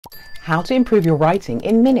How to improve your writing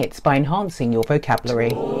in minutes by enhancing your vocabulary.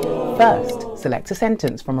 First, select a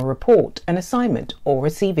sentence from a report, an assignment, or a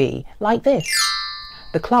CV, like this.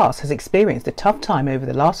 The class has experienced a tough time over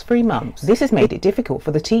the last 3 months. This has made it difficult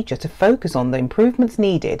for the teacher to focus on the improvements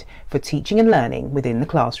needed for teaching and learning within the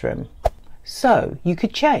classroom. So, you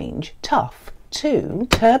could change tough to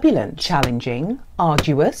turbulent, challenging,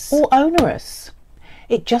 arduous, or onerous.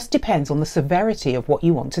 It just depends on the severity of what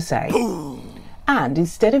you want to say. And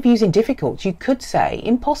instead of using difficult, you could say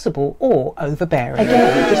impossible or overbearing.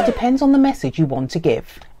 Again, it just depends on the message you want to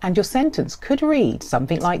give. And your sentence could read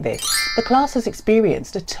something like this. The class has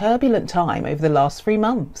experienced a turbulent time over the last 3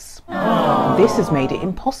 months. This has made it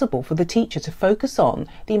impossible for the teacher to focus on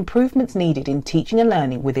the improvements needed in teaching and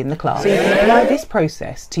learning within the class. So you can apply this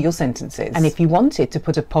process to your sentences. And if you wanted to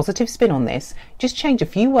put a positive spin on this, just change a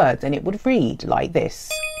few words and it would read like this.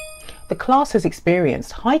 The class has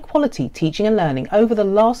experienced high-quality teaching and learning over the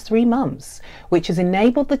last 3 months, which has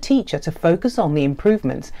enabled the teacher to focus on the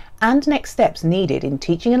improvements and next steps needed in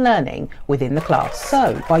teaching and learning within the class.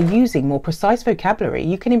 So, by using more precise vocabulary,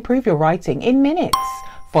 you can improve your writing in minutes.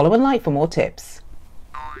 Follow and like for more tips.